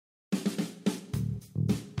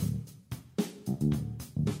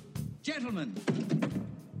Gentlemen,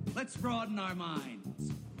 let's broaden our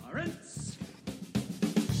minds. Lawrence?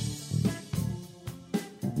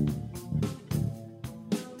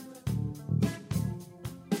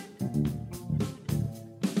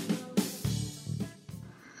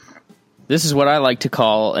 This is what I like to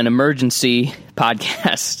call an emergency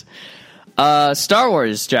podcast. Star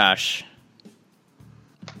Wars, Josh.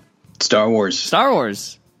 Star Wars.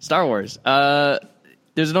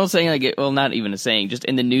 There's an old saying, like, well, not even a saying, just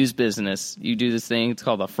in the news business, you do this thing, it's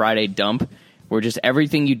called a Friday dump, where just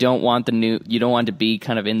everything you don't want to be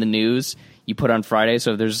kind of in the news, you put on Friday.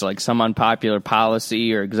 So if there's like some unpopular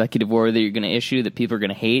policy or executive order that you're going to issue that people are going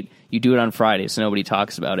to hate, you do it on Friday so nobody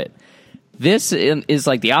talks about it. This is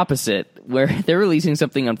like the opposite, where they're releasing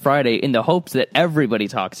something on Friday in the hopes that everybody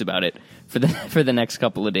talks about it for the next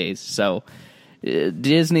couple of days. So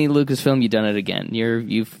Disney, Lucasfilm, you've done it again.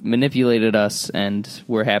 You've manipulated us, and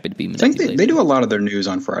we're happy to be manipulated. I think they do a lot of their news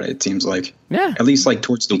on Friday, it seems like. Yeah. At least like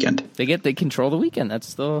towards the weekend. They control the weekend.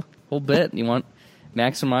 That's the whole bit. You want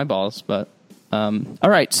maximum eyeballs. But all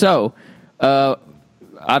right, so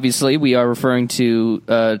obviously we are referring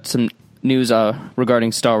to some news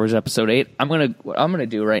regarding Star Wars Episode 8. What I'm gonna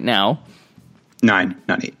do right now. 9,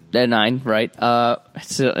 not 8. 9, right?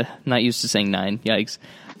 Not used to saying 9. Yikes.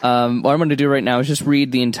 What I'm going to do right now is just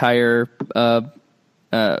read the entire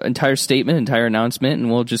statement, entire announcement, and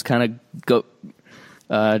we'll just kind of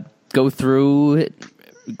go through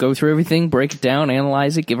everything, break it down,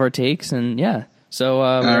 analyze it, give our takes, and yeah. So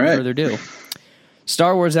without further ado,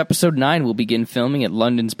 Star Wars Episode 9 will begin filming at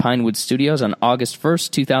London's Pinewood Studios on August 1st,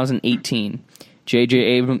 2018.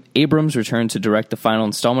 J.J. Abrams returned to direct the final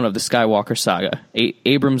installment of the Skywalker saga.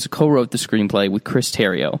 Abrams co-wrote the screenplay with Chris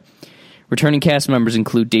Terrio. Returning cast members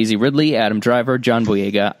include Daisy Ridley, Adam Driver, John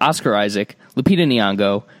Boyega, Oscar Isaac, Lupita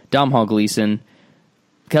Nyong'o, Domhnall Gleeson,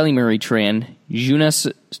 Kelly Marie Tran, Eunice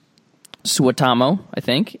Suetamo, I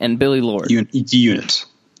think, and Billy Lord. Eunice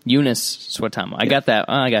Suetamo. I got that.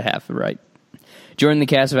 I got half of it right. Joining the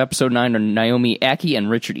cast of Episode 9 are Naomi Ackie and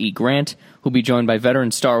Richard E. Grant, who will be joined by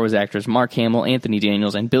veteran Star Wars actors Mark Hamill, Anthony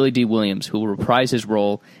Daniels, and Billy D. Williams, who will reprise his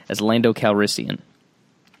role as Lando Calrissian.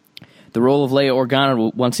 The role of Leia Organa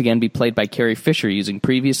will once again be played by Carrie Fisher, using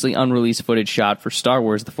previously unreleased footage shot for Star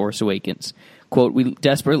Wars The Force Awakens. Quote, "We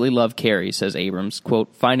desperately love Carrie," says Abrams.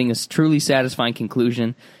 Quote, "Finding a truly satisfying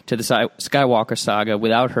conclusion to the Skywalker saga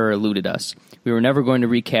without her eluded us. We were never going to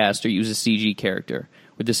recast or use a CG character.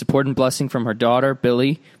 With the support and blessing from her daughter,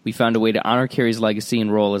 Billy, we found a way to honor Carrie's legacy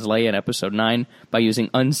and role as Leia in Episode 9 by using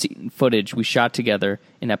unseen footage we shot together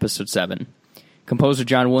in Episode 7. Composer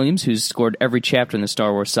John Williams, who's scored every chapter in the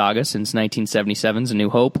Star Wars saga since 1977's A New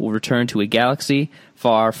Hope, will return to a galaxy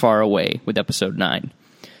far, far away with Episode 9.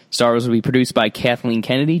 Star Wars will be produced by Kathleen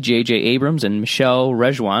Kennedy, J.J. Abrams, and Michelle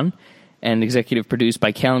Rejwan, and executive produced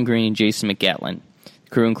by Callum Green and Jason McGatlin. The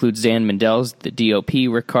crew includes Dan Mendel's, the DOP,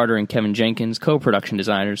 Rick Carter and Kevin Jenkins, co-production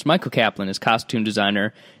designers, Michael Kaplan as costume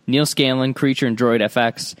designer, Neil Scanlon, Creature and Droid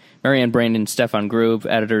FX, Marianne Brandon, Stefan Grube,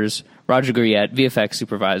 editors, Roger Griette, VFX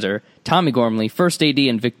supervisor, Tommy Gormley, first AD,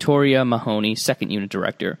 and Victoria Mahoney, second unit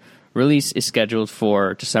director. Release is scheduled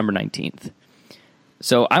for December 19th.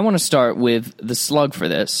 So I want to start with the slug for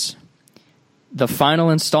this. The final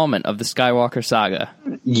installment of the Skywalker saga.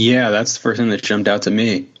 Yeah, that's the first thing that jumped out to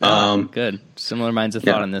me. Good. Similar minds of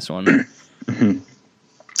thought on this one.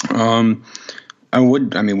 What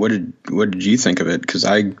did you think of it? Because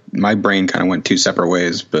my brain kind of went two separate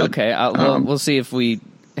ways. But okay, we'll see if we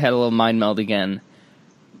had a little mind meld again.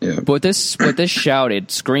 Yeah. But what this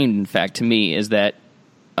screamed, in fact, to me, is that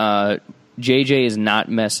JJ is not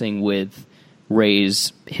messing with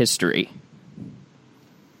Rey's history.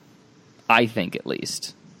 I think, at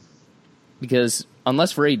least, because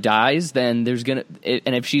unless Rey dies, then there's gonna,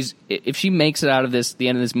 and if she makes it out of the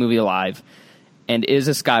end of this movie alive, and is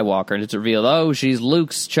a Skywalker, and it's revealed, oh, she's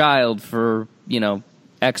Luke's child for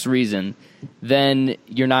X reason, then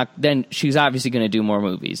she's obviously going to do more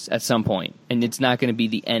movies at some point, and it's not going to be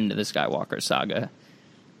the end of the Skywalker saga.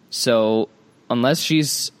 So unless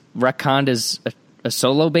she's retconned as a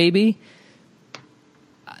solo baby,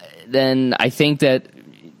 then I think that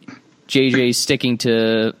JJ's sticking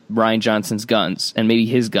to Rian Johnson's guns, and maybe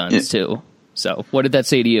his guns too. So, what did that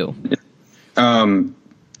say to you? Well,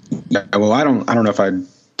 I don't know if I'd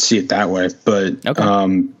see it that way, but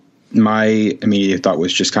okay. My immediate thought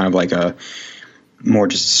was just kind of like a more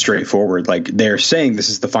just straightforward, like they're saying this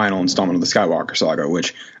is the final installment of the Skywalker saga,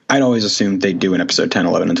 which I'd always assumed they'd do in episode 10,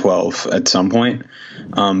 11, and 12 at some point.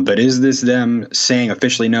 But is this them saying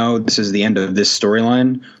officially, no, this is the end of this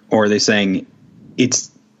storyline, or are they saying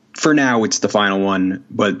for now, it's the final one,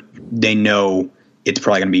 but they know it's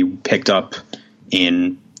probably going to be picked up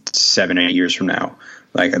in 7, 8 years from now.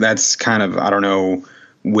 Like, that's kind of, I don't know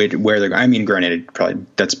where they're. I mean, granted,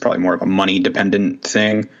 that's probably more of a money dependent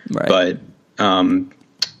thing, right. But I don't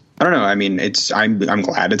know. I mean, I'm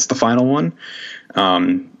glad it's the final one.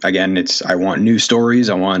 Again, I want new stories.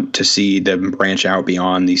 I want to see them branch out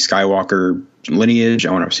beyond the Skywalker lineage.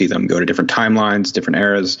 I want to see them go to different timelines, different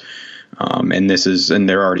eras. And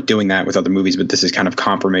they're already doing that with other movies, but this is kind of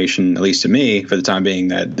confirmation, at least to me, for the time being,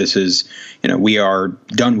 that this is, we are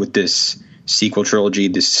done with this sequel trilogy,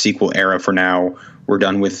 this sequel era for now. We're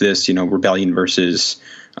done with this, rebellion versus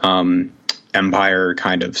empire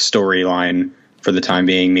kind of storyline for the time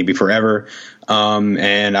being, maybe forever. And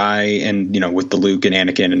with the Luke and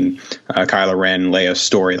Anakin and Kylo Ren, Leia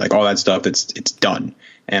story, like all that stuff, it's done.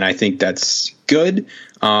 And I think that's good.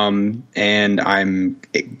 And I'm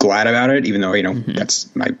glad about it, even though, that's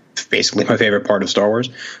basically my favorite part of Star Wars.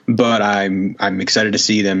 But I'm excited to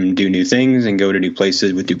see them do new things and go to new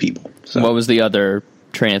places with new people. So. What was the other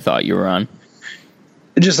train of thought you were on?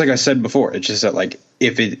 Just like I said before, it's just that, like,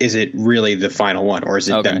 is it really the final one, or is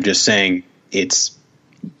it them just saying it's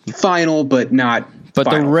final but not? But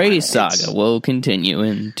the Rey saga will continue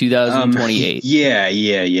in 2028.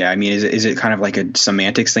 Yeah. I mean, is it kind of like a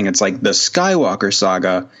semantics thing? It's like the Skywalker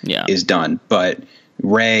saga is done, but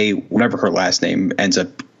Rey, whatever her last name ends up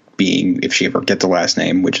being, if she ever gets a last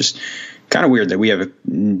name, which is kind of weird that we have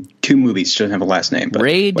 2 movies she doesn't have a last name. But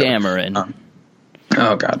Rey Dameron.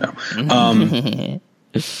 Oh God, no.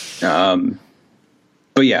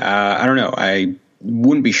 But yeah, I don't know. I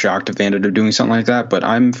wouldn't be shocked if they ended up doing something like that, but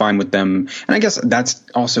I'm fine with them. And I guess that's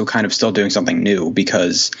also kind of still doing something new,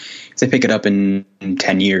 because if they pick it up in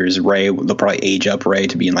 10 years, they'll probably age up Rey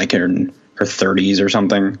to be in like her 30s or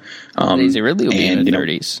something. Daisy Ridley will be in her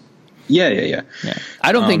 30s. Yeah.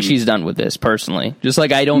 I don't think she's done with this, personally. Just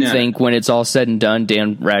like I don't think when it's all said and done,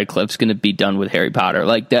 Dan Radcliffe's going to be done with Harry Potter.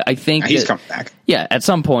 Like that, I think he's coming back. Yeah, at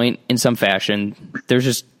some point, in some fashion, there's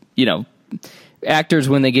just, actors,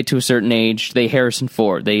 when they get to a certain age, Harrison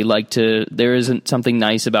Ford, there isn't something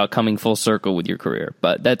nice about coming full circle with your career.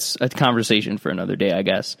 But that's a conversation for another day, I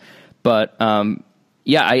guess. But, I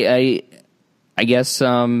guess,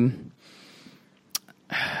 I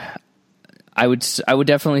would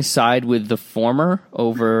definitely side with the former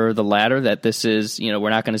over the latter, that this is, we're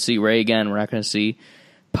not going to see Rey again. We're not going to see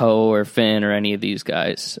Poe or Finn or any of these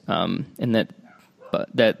guys. And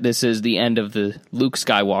that this is the end of the Luke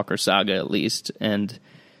Skywalker saga, at least. And,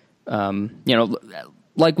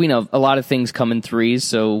 like we know, a lot of things come in threes.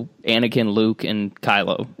 So Anakin, Luke, and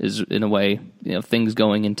Kylo is, in a way, things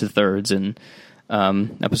going into thirds. And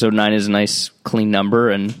episode 9 is a nice, clean number.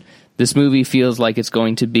 And this movie feels like it's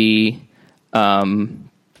going to be the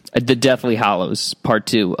Deathly Hallows Part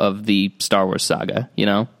 2 of the Star Wars saga,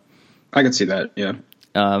 I can see that, yeah.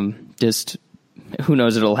 Just, who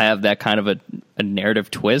knows, it'll have that kind of a narrative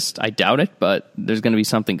twist. I doubt it, but there's going to be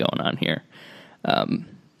something going on here. And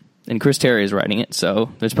Chris Terry is writing it,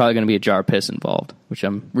 so there's probably going to be a jar of piss involved, which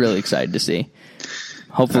I'm really excited to see.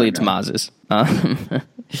 Hopefully it's Maz's. Can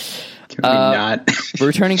we not?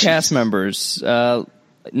 Returning cast members. No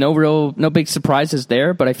big surprises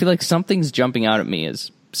there, but I feel like something's jumping out at me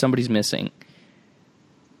as somebody's missing.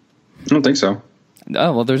 I don't think so.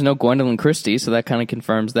 Oh, well, there's no Gwendolyn Christie, so that kind of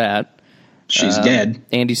confirms that. She's dead.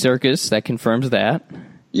 Andy Serkis, that confirms that.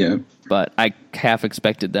 Yeah. But I half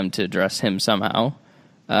expected them to address him somehow.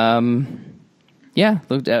 So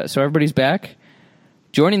everybody's back.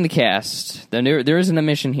 Joining the cast. There is an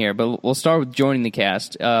omission here, but we'll start with joining the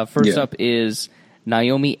cast. First up is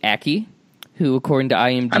Naomi Ackie, who, according to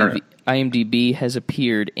IMDb, has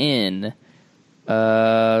appeared in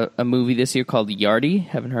a movie this year called Yardie.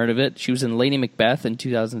 Haven't heard of it. She was in Lady Macbeth in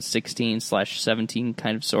 2016/17,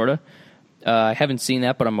 kind of, sort of. I haven't seen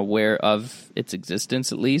that, but I'm aware of its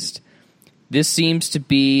existence, at least. This seems to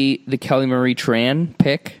be the Kelly Marie Tran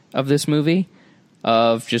pick of this movie,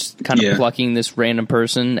 of just kind of plucking this random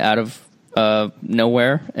person out of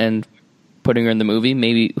nowhere and putting her in the movie.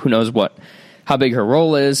 Maybe, who knows how big her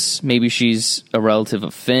role is. Maybe she's a relative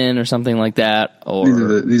of Finn or something like that.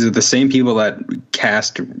 Or these are the same people that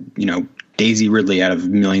cast, Daisy Ridley out of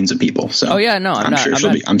millions of people. So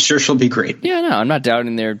I'm sure she'll be great. Yeah, no, I'm not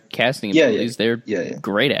doubting their casting abilities. They're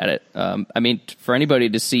great at it. I mean, for anybody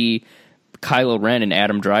to see Kylo Ren and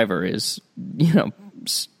Adam Driver is,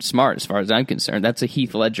 smart as far as I'm concerned. That's a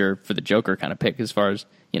Heath Ledger for the Joker kind of pick, as far as,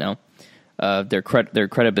 their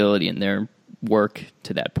credibility and their work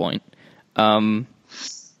to that point. And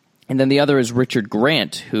then the other is Richard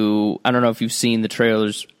Grant, who, I don't know if you've seen the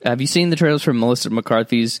trailers. Have you seen the trailers for Melissa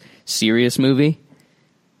McCarthy's Serious movie?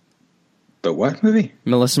 The what movie?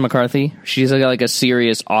 Melissa McCarthy. She's like a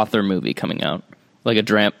serious author movie coming out. like a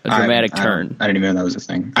dramatic turn. I didn't even know that was a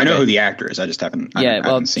thing. I know who the actor is. I just haven't.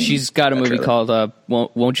 She's got a movie called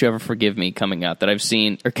 "Won't You Ever Forgive Me" coming out that I've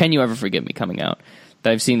seen, or "Can You Ever Forgive Me" coming out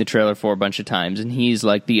that I've seen the trailer for a bunch of times, and he's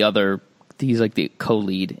like the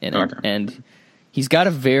co-lead in it, and he's got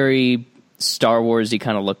a very Star Wars-y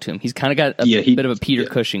kind of look to him. He's kind of got a bit of a Peter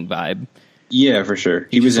Cushing vibe. Yeah, for sure.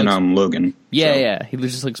 He was in Logan. Yeah, yeah. He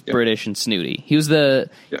just looks British and snooty. He was the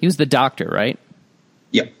doctor, right?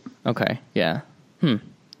 Yep. Okay. Yeah.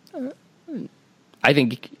 I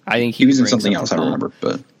think he was in something else. Cool. I don't remember,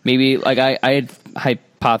 but maybe like I had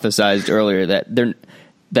hypothesized earlier that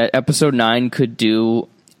Episode 9 could do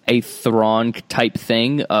a Thrawn type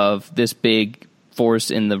thing of this big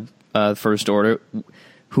force in the First Order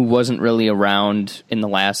who wasn't really around in the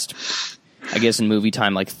last, I guess in movie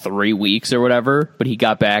time, like 3 weeks or whatever, but he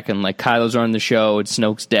got back and like Kylo's running the show and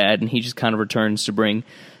Snoke's dead and he just kind of returns to bring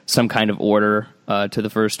some kind of order to the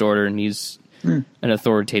First Order, and he's an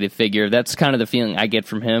authoritative figure. That's kind of the feeling I get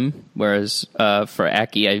from him, whereas for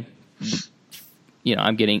Aki,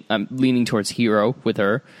 I'm leaning towards hero with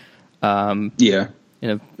her. In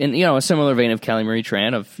a similar vein of Kelly Marie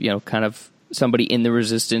Tran, of kind of somebody in the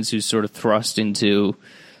Resistance who's sort of thrust into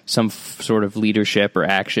some sort of leadership or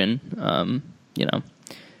action.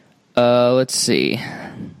 Let's see.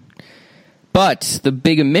 But the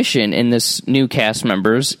big omission in this new cast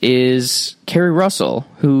members is Kerry Russell,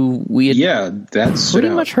 who we had pretty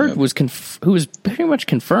much heard who was pretty much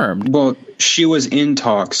confirmed. Well, she was in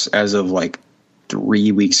talks as of like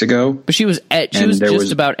 3 weeks ago, but she was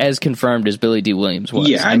just about as confirmed as Billy D. Williams was.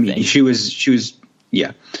 Yeah, I mean, she was.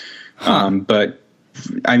 Yeah, but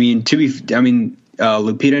I mean, Lupita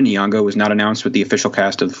Nyong'o was not announced with the official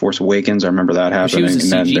cast of The Force Awakens. I remember that happening. She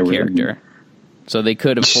was a CG character. So they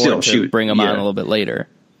could afford to bring him on a little bit later.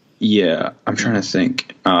 Yeah, I'm trying to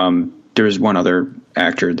think. There was one other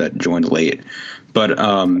actor that joined late, but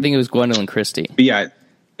I think it was Gwendolyn Christie. Yeah,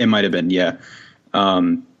 it might have been. Yeah,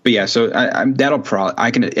 but yeah. So that'll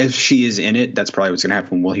probably if she is in it, that's probably what's going to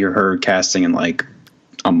happen. We'll hear her casting in like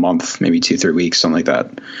a month, maybe 2-3 weeks, something like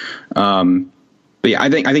that. But yeah, I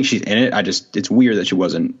think she's in it. It's weird that she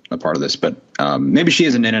wasn't a part of this, but maybe she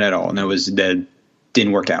isn't in it at all, and that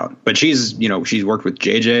didn't work out. But she's worked with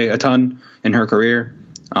JJ a ton in her career,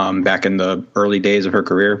 back in the early days of her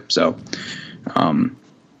career. So,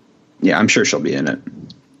 yeah, I'm sure she'll be in it.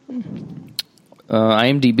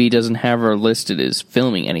 IMDb doesn't have her listed as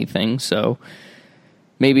filming anything, so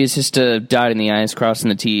maybe it's just a dot in the I's, crossing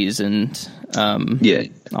the T's, and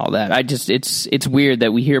all that. It's weird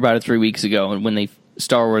that we hear about it 3 weeks ago, and when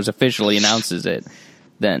Star Wars officially announces it,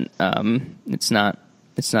 then it's not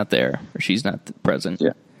there, or she's not present.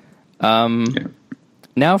 Yeah.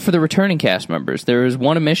 Now for the returning cast members. There was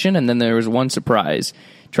one omission, and then there was one surprise.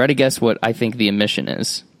 Try to guess what I think the omission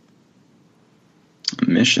is.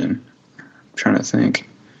 Omission? I'm trying to think.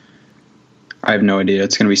 I have no idea.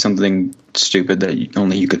 It's going to be something stupid that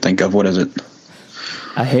only you could think of. What is it?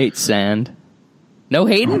 I hate sand. No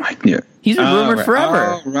Hayden? Yeah. He's been rumored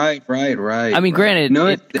forever. Oh, right. I mean, granted,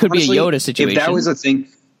 it could be a Yoda situation. If that was a thing...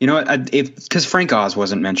 You know what? Because Frank Oz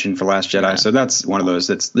wasn't mentioned for Last Jedi, so that's one of those.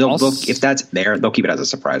 If that's there, they'll keep it as a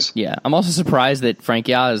surprise. Yeah, I'm also surprised that Frank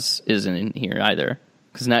Oz isn't in here either,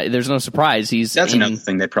 because there's no surprise. That's another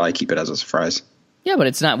thing. They'd probably keep it as a surprise. Yeah, but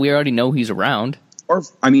it's not. We already know he's around. Or,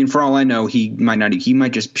 I mean, for all I know, he might not. He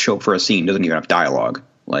might just show up for a scene. Doesn't even have dialogue.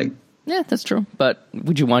 Like, yeah, that's true. But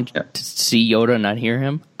would you want to see Yoda and not hear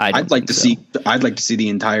him? I'd like to see the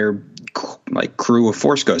entire crew of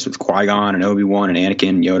Force Ghosts with Qui-Gon and Obi-Wan and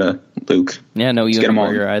Anakin, Yoda, Luke. Yeah, no Ewan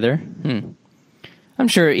McGregor either. I'm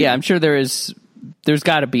sure. Yeah, I'm sure there's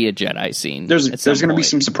got to be a Jedi scene. There's going to be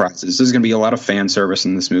some surprises. There's going to be a lot of fan service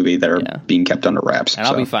in this movie that are being kept under wraps. And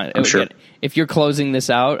I'll be fine. I'm sure. If you're closing this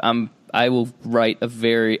out, I'll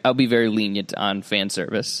be very lenient on fan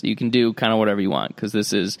service. You can do kind of whatever you want, because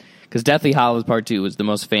Deathly Hallows Part 2 was the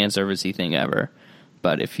most fan servicey thing ever.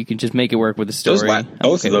 But if you can just make it work with the story,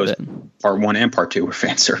 both of those, Part 1 and Part 2, were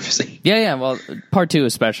fan servicing. Yeah. Well, Part 2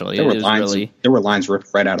 especially. There were lines ripped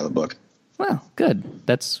right out of the book. Well, good.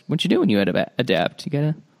 That's what you do when you adapt. You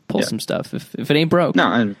gotta pull some stuff. If it ain't broke,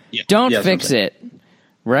 don't fix it.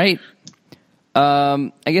 Right.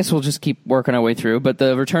 I guess we'll just keep working our way through. But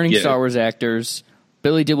the returning Star Wars actors,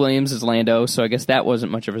 Billy D. Williams is Lando, so I guess that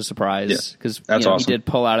wasn't much of a surprise, because awesome. He did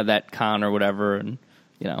pull out of that con or whatever, and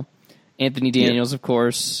Anthony Daniels, of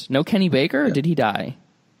course. No Kenny Baker, or did he die?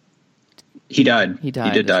 He died. He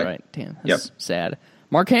did die. Right. Damn, that's sad.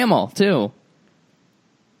 Mark Hamill, too.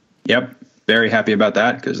 Yep. Very happy about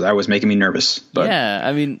that, because that was making me nervous. But yeah,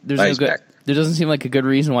 I mean, there doesn't seem like a good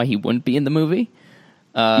reason why he wouldn't be in the movie.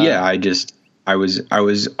 I just I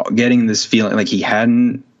was getting this feeling like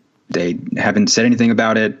they haven't said anything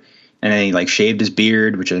about it, and then he like shaved his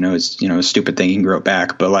beard, which I know is, you know, a stupid thing. He can grow it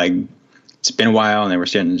back, but like it's been a while, and they were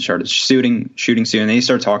started shooting soon. And they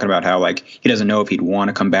started talking about how like he doesn't know if he'd want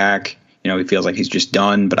to come back. You know, he feels like he's just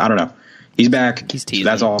done, but I don't know. He's back. He's teasing. So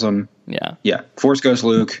that's awesome. Yeah. Force Ghost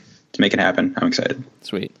Luke to make it happen. I'm excited.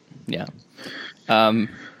 Sweet. Yeah. The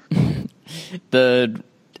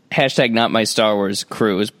hashtag Not My Star Wars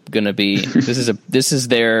crew is going to be this is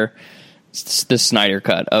the Snyder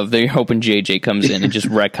cut of they're hoping JJ comes in and just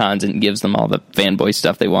retcons and gives them all the fanboy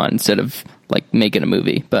stuff they want instead of like making a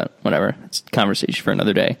movie. But whatever, it's a conversation for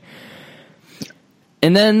another day.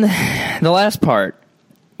 And then the last part,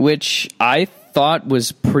 which I thought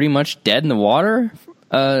was pretty much dead in the water,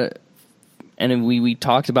 and we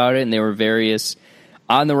talked about it, and there were various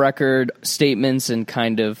on the record statements and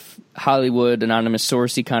kind of Hollywood anonymous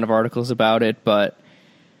sourcey kind of articles about it, but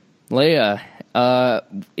Leia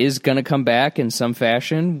is going to come back in some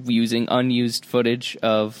fashion using unused footage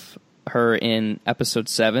of her in episode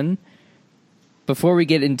 7. Before we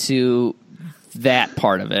get into that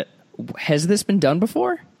part of it, has this been done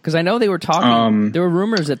before? Because I know they were talking, there were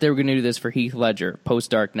rumors that they were going to do this for Heath Ledger post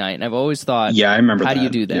Dark Knight, and I've always thought, I remember how that. do you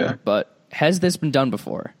do that? Yeah. But has this been done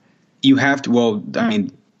before? You have to. Well, I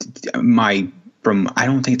mean, I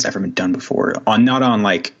don't think it's ever been done before. Not on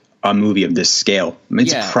like a movie of this scale. I mean,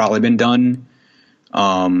 it's probably been done.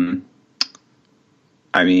 I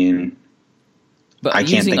mean, but I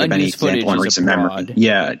can't think of any example in recent memory.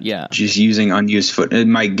 Yeah. Just using unused footage.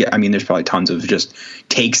 I mean, there's probably tons of just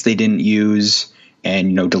takes they didn't use, and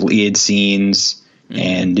you know, deleted scenes,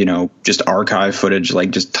 and you know, just archive footage, like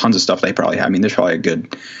just tons of stuff they probably have. I mean, there's probably a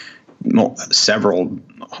good several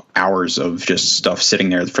hours of just stuff sitting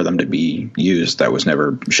there for them to be used that was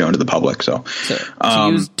never shown to the public. So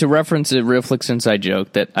to reference a Realflix inside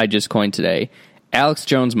joke that I just coined today, Alex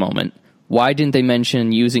Jones moment. Why didn't they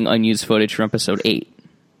mention using unused footage from episode 8?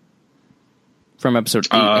 From episode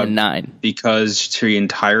 8 and 9? Because to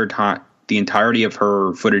the entirety of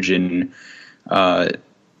her footage in 8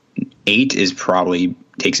 is probably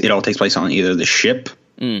all takes place on either the ship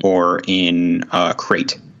or in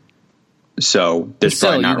Crate. So there's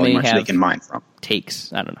probably not really much they can mine from.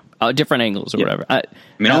 Takes, I don't know, different angles or whatever. I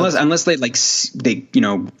mean, unless they you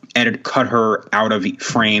know, cut her out of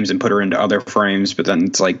frames and put her into other frames, but then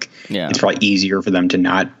it's like it's probably easier for them to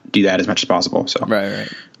not do that as much as possible. So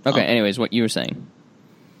right. Okay. Anyways, what you were saying.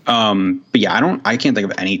 But yeah, I can't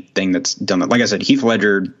think of anything that's done that. Like I said, Heath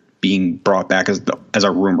Ledger being brought back as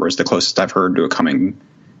a rumor is the closest I've heard to it coming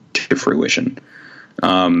to fruition.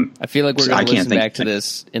 I feel like we're going to listen back to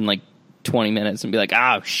this in like 20 minutes and be like,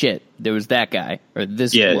 oh shit, there was that guy or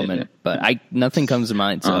this woman. Yeah. But nothing comes to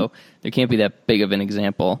mind, so there can't be that big of an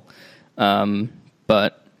example.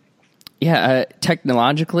 But yeah,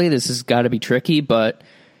 technologically this has got to be tricky, but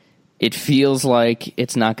it feels like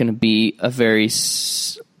it's not going to be a very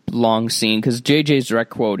long scene, because JJ's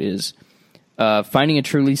direct quote is, finding a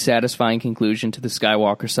truly satisfying conclusion to the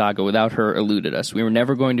Skywalker saga without her eluded us. We were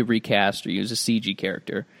never going to recast or use a CG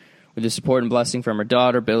character. With the support and blessing from her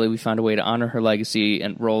daughter, Billy, we found a way to honor her legacy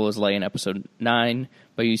and role as Leia in Episode 9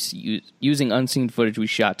 by using unseen footage we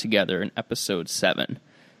shot together in Episode 7.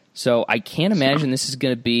 So I can't imagine this is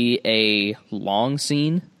going to be a long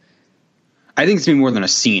scene. I think it's going to be more than a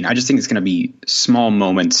scene. I just think it's going to be small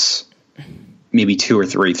moments, maybe 2 or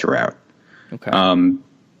 3 throughout. Okay.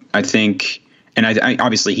 I think, and I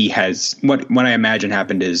obviously he has, what I imagine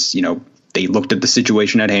happened is, you know, they looked at the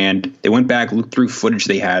situation at hand. They went back, looked through footage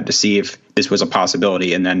they had to see if this was a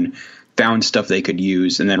possibility, and then found stuff they could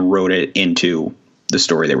use and then wrote it into the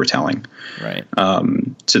story they were telling. Right.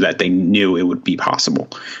 So that they knew it would be possible.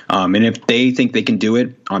 And if they think they can do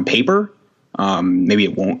it on paper, maybe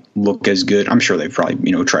it won't look as good. I'm sure they've probably,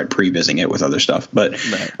 you know, tried prevising it with other stuff. But,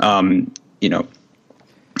 you know,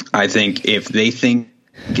 I think if they think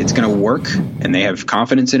it's going to work and they have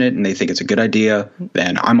confidence in it and they think it's a good idea,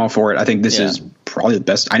 then I'm all for it. I think this is probably the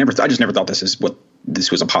best. I just never thought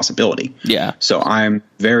this was a possibility. Yeah. So I'm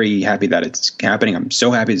very happy that it's happening. I'm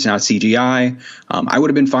so happy it's not CGI. I would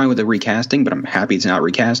have been fine with the recasting, but I'm happy it's not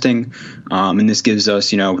recasting. And this gives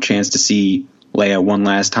us, you know, a chance to see Leia one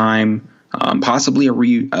last time, possibly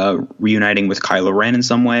reuniting with Kylo Ren in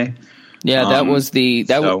some way. Yeah, that was I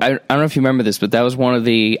don't know if you remember this, but that was one of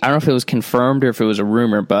the, I don't know if it was confirmed or if it was a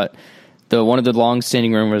rumor, but one of the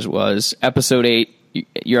long-standing rumors was Episode 8,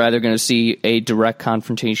 you're either going to see a direct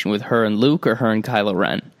confrontation with her and Luke or her and Kylo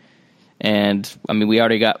Ren. And, I mean,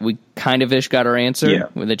 we kind of-ish got our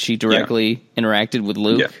answer, that she directly interacted with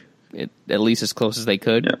Luke, at least as close as they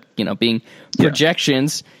could, you know, being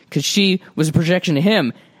projections, because she was a projection to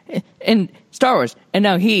him. in Star Wars, and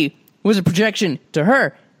now he was a projection to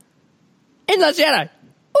her in Last Jedi.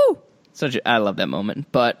 Ooh, I love that moment.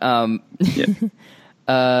 But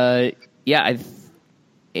a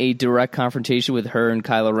direct confrontation with her and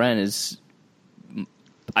Kylo Ren is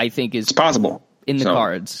possible in the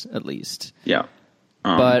cards, at least. Yeah.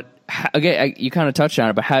 But again, you kind of touched on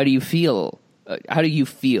it. But how do you feel? How do you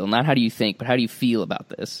feel? Not how do you think, but how do you feel about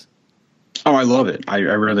this? Oh, I love it. I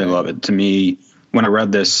really love it. To me, when I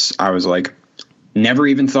read this, I was like, never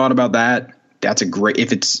even thought about that. That's a great,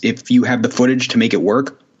 if you have the footage to make it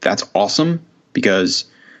work, that's awesome, because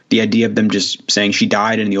the idea of them just saying she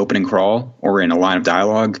died in the opening crawl or in a line of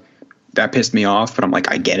dialogue, that pissed me off. But I'm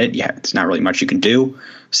like, I get it. Yeah, it's not really much you can do.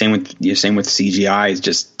 Same with CGI. It's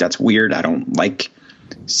just, that's weird. I don't like.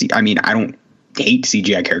 I don't hate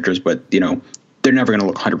CGI characters, but they're never going to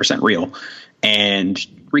look 100% real. And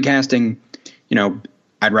recasting,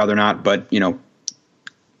 I'd rather not. But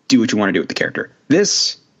do what you want to do with the character.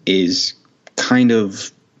 This is kind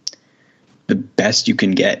of the best you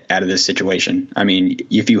can get out of this situation. I mean,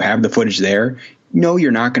 if you have the footage there,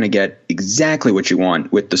 you're not going to get exactly what you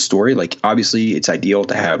want with the story. Like, obviously, it's ideal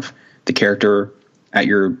to have the character at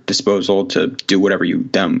your disposal to do whatever you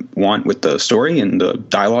want with the story and the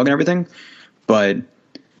dialogue and everything. But,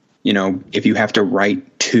 if you have to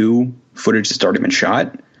write to footage that's already been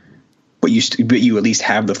shot, but you at least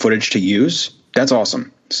have the footage to use, that's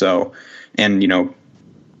awesome. So, and,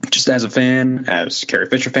 just as a fan, as Carrie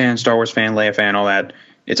Fisher fan, Star Wars fan, Leia fan, all that,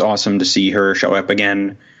 it's awesome to see her show up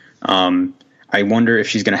again. I wonder if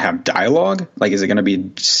she's going to have dialogue. Like, is it going to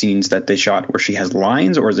be scenes that they shot where she has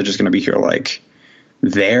lines, or is it just going to be her, like,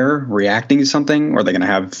 there reacting to something? Or are they going to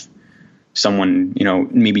have someone,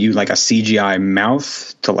 maybe do like a CGI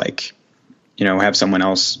mouth to, like, have someone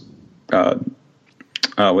else,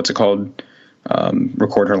 what's it called?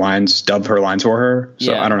 Record her lines, dub her lines for her.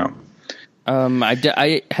 So yeah. I don't know.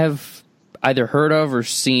 I have either heard of or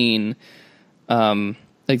seen,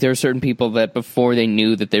 like, there are certain people that before they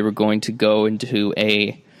knew that they were going to go into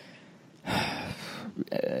a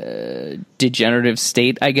degenerative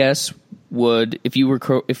state, I guess, if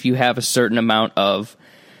you have a certain amount of,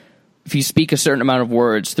 if you speak a certain amount of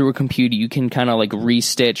words through a computer, you can kind of like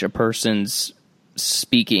restitch a person's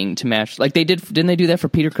speaking to match. Like didn't they do that for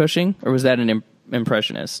Peter Cushing, or was that an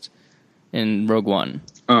impressionist in Rogue One?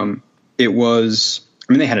 It was.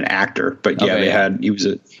 I mean, they had an actor, but yeah,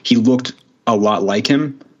 he looked a lot like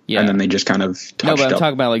him, and then they just kind of touched No, but I'm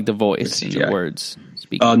talking about like the voice and the words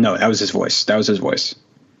speaking. Oh no, that was his voice.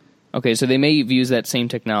 Okay, so they may have used that same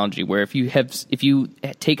technology where if you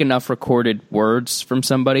take enough recorded words from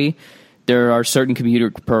somebody, there are certain computer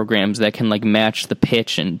programs that can like match the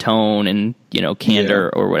pitch and tone and candor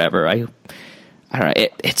or whatever. I don't know.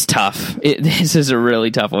 It's tough. This is a really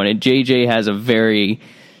tough one. And JJ has a very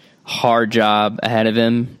hard job ahead of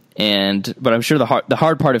him, but I'm sure the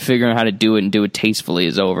hard part of figuring out how to do it and do it tastefully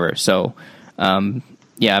is over. So, I'm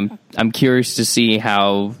curious to see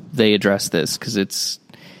how they address this, because it's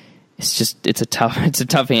a tough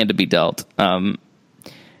hand to be dealt.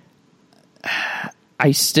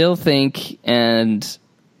 I still think, and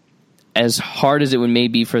as hard as it would may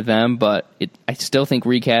be for them, but I still think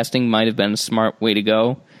recasting might have been a smart way to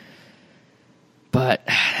go. But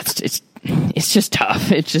it's just tough.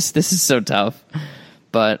 This is so tough.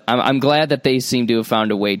 But I'm glad that they seem to have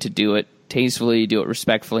found a way to do it tastefully, do it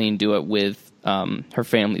respectfully, and do it with her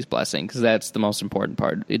family's blessing, because that's the most important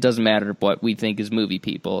part. It doesn't matter what we think as movie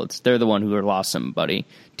people. They're the one who are lost somebody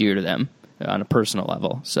dear to them on a personal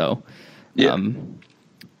level. So,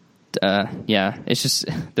 it's just,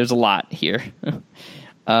 there's a lot here.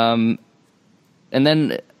 And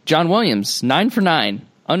then John Williams, 9 for 9.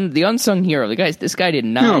 The unsung hero. This guy did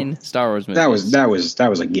 9 Star Wars movies. That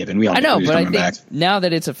was a given. We all know but I think back. Now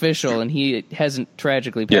that it's official and he hasn't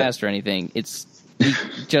tragically passed or anything, it's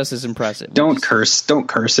just as impressive. Don't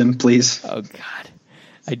curse him, please. Oh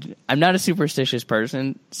God, I'm not a superstitious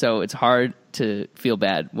person, so it's hard to feel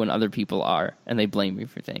bad when other people are and they blame me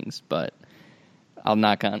for things. But I'll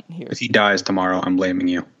knock on here. If he dies tomorrow, I'm blaming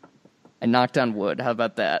you. I knocked on wood. How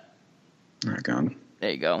about that? Oh God.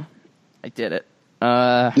 There you go. I did it.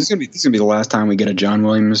 This is gonna be the last time we get a John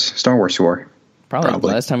Williams Star Wars score. Probably the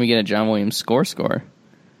last time we get a John Williams score.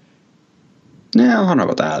 Yeah, I don't know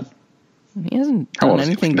about that. He hasn't done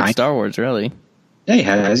anything but Star Wars, really. Yeah, he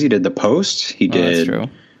has. He did The Post. He did. That's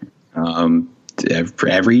true.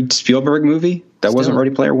 Every Spielberg movie that wasn't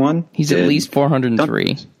Ready Player One. He's at least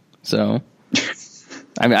 403. So,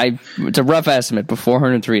 I mean, it's a rough estimate, but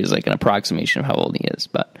 403 is like an approximation of how old he is.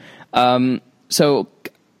 But so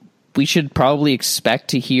we should probably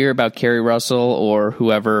expect to hear about Kerry Russell or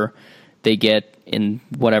whoever they get in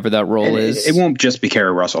whatever that role is. It won't just be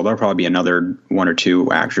Kara Russell. There'll probably be another one or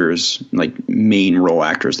two actors, like main role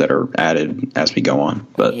actors, that are added as we go on.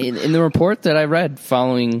 But in the report that I read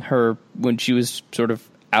following her, when she was sort of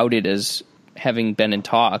outed as having been in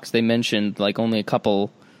talks, they mentioned like only a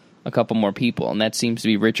couple more people, and that seems to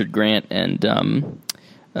be Richard Grant and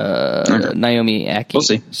Naomi Ackie. We'll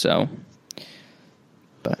see. So,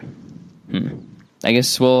 but I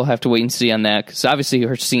guess we'll have to wait and see on that, because obviously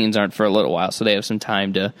her scenes aren't for a little while, so they have some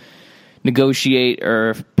time to negotiate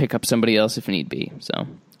or pick up somebody else if need be. So,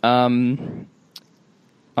 all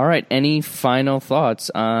right. Any final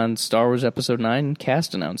thoughts on Star Wars Episode 9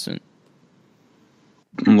 cast announcement?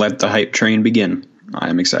 Let the hype train begin. I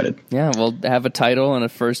am excited. Yeah, we'll have a title and a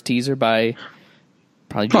first teaser by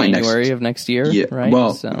probably January of next year. Yeah. Right.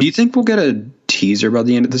 Well, do you think we'll get a teaser by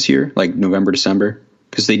the end of this year, like November, December?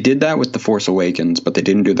 Because they did that with The Force Awakens, but they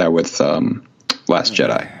didn't do that with Last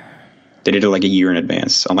Jedi. They did it like a year in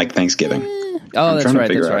advance on like Thanksgiving. That's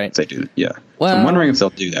right. That's right. They do. Yeah. Well, so I'm wondering if they'll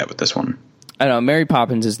do that with this one. I don't know. Mary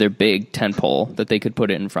Poppins is their big tentpole that they could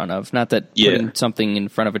put it in front of. Not that putting something in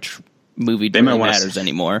front of a movie really matters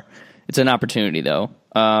anymore. It's an opportunity, though.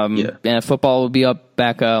 And football will be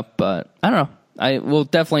back up, but I don't know. I will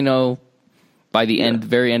definitely know by the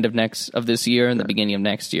very end of this year and the beginning of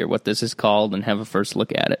next year what this is called, and have a first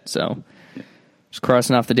look at it. So just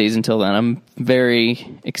crossing off the days until then. I'm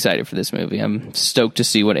very excited for this movie. I'm stoked to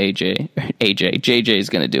see what JJ is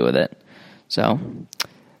going to do with it. So,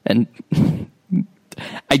 and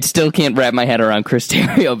I still can't wrap my head around Chris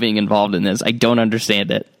Terrio being involved in this. I don't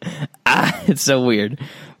understand it. It's so weird.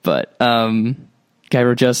 But guy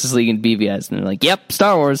wrote Justice League and BVS, and they're like, "Yep,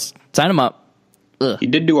 Star Wars, sign him up." Ugh. He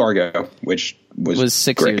did do Argo, which was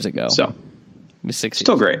 6 great. years ago. So it was 6 years.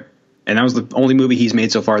 Still great, and that was the only movie he's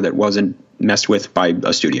made so far that wasn't messed with by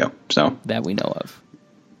a studio. So that we know of.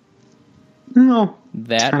 No,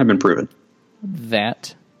 it's kind of been proven.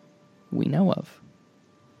 That we know of.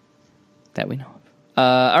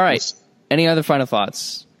 All right. Any other final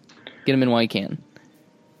thoughts? Get them in while you can.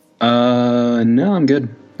 No, I'm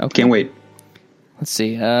good. Okay. Can't wait. Let's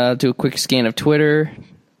see. Do a quick scan of Twitter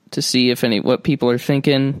to see if what people are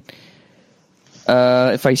thinking.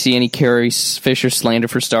 If I see any Carrie Fisher slander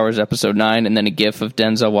for Star Wars Episode 9, and then a gif of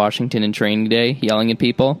Denzel Washington in Training Day yelling at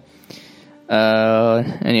people.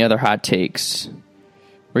 Any other hot takes?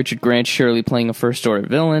 Richard Grant surely playing a First Order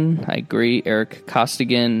villain. I agree. Eric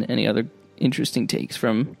Costigan. Any other interesting takes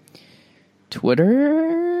from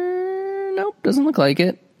Twitter? Nope, doesn't look like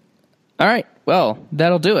it. All right, well,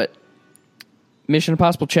 that'll do it. Mission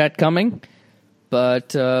Impossible chat coming,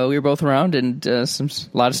 but we were both around, and a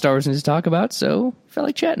lot of Star Wars news to talk about, so felt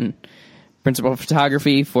like chatting. Principal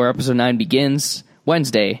photography for Episode 9 begins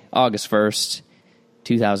Wednesday, August 1st,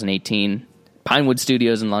 2018. Pinewood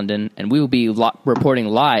Studios in London, and we will be reporting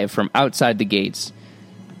live from outside the gates,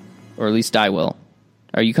 or at least I will.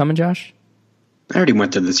 Are you coming, Josh? I already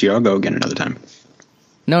went there this year. I'll go again another time.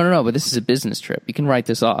 No, but this is a business trip. You can write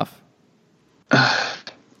this off.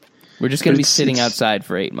 We're just going to be sitting outside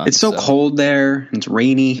for 8 months. It's so cold there. It's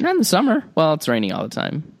rainy. Not in the summer. Well, it's raining all the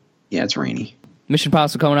time. Yeah, it's rainy. Mission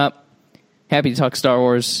Impossible coming up. Happy to talk Star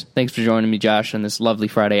Wars. Thanks for joining me, Josh, on this lovely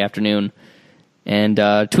Friday afternoon. And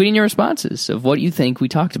tweeting your responses of what you think we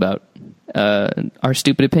talked about, our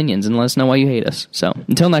stupid opinions, and let us know why you hate us. So,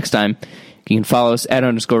 until next time, you can follow us at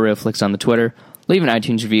 _RealFlix on the Twitter, leave an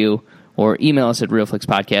iTunes review, or email us at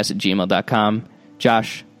realflixpodcast@gmail.com.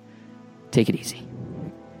 Josh, take it easy.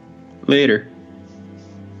 Later.